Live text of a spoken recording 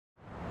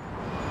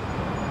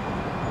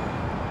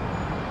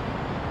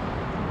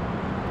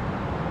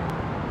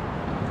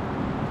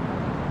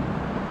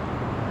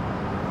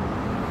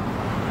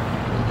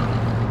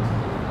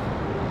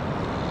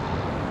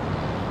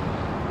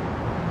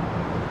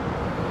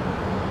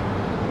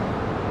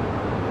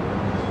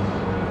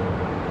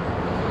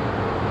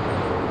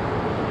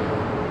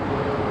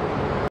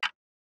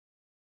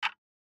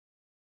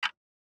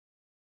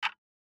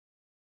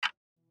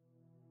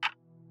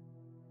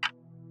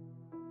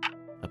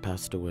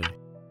passed away.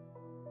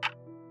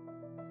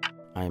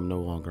 I am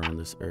no longer on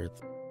this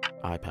earth.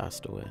 I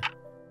passed away.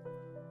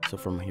 So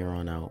from here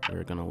on out,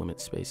 we're gonna limit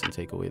space and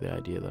take away the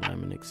idea that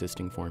I'm an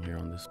existing form here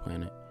on this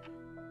planet.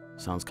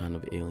 Sounds kind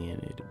of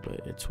alienated,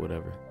 but it's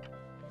whatever.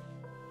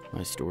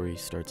 My story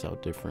starts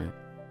out different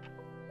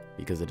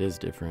because it is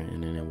different,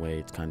 and in a way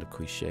it's kind of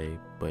cliche,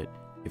 but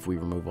if we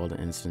remove all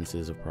the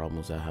instances of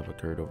problems that have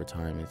occurred over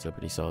time, it's a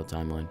pretty solid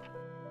timeline.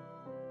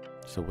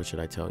 So what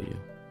should I tell you?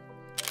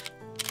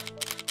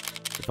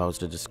 If I was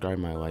to describe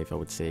my life, I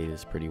would say it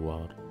is pretty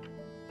wild,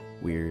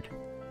 weird,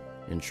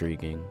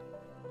 intriguing,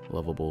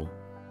 lovable,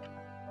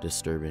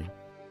 disturbing.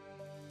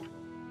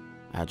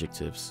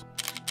 Adjectives.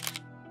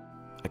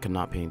 I could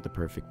not paint the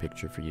perfect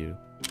picture for you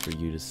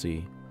to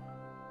see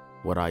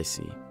what I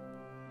see,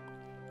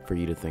 for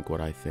you to think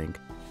what I think,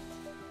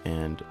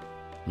 and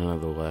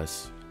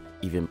nonetheless,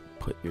 even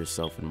put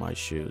yourself in my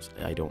shoes.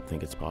 I don't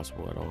think it's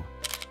possible at all.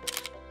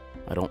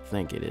 I don't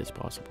think it is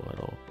possible at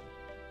all.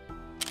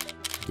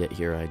 Yet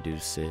here I do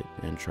sit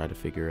and try to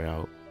figure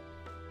out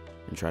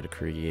and try to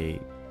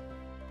create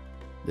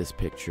this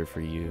picture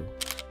for you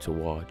to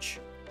watch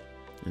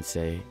and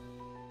say,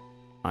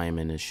 I am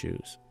in his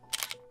shoes.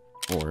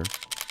 Or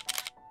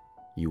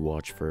you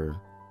watch for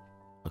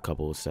a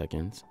couple of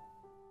seconds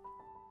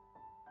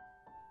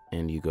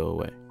and you go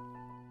away.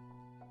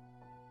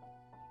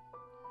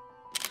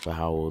 But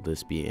how will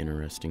this be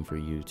interesting for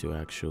you to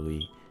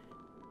actually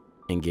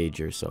engage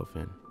yourself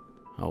in?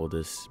 How will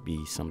this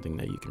be something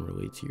that you can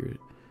relate to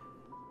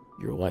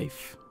your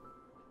life?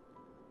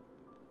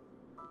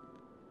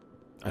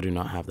 I do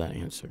not have that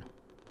answer.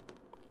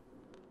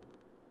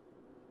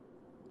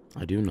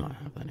 I do not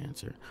have that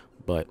answer.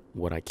 But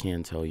what I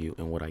can tell you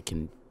and what I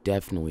can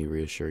definitely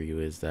reassure you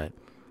is that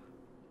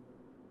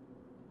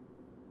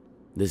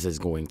this is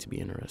going to be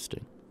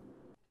interesting.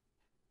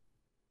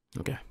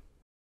 Okay,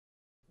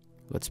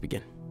 let's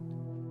begin.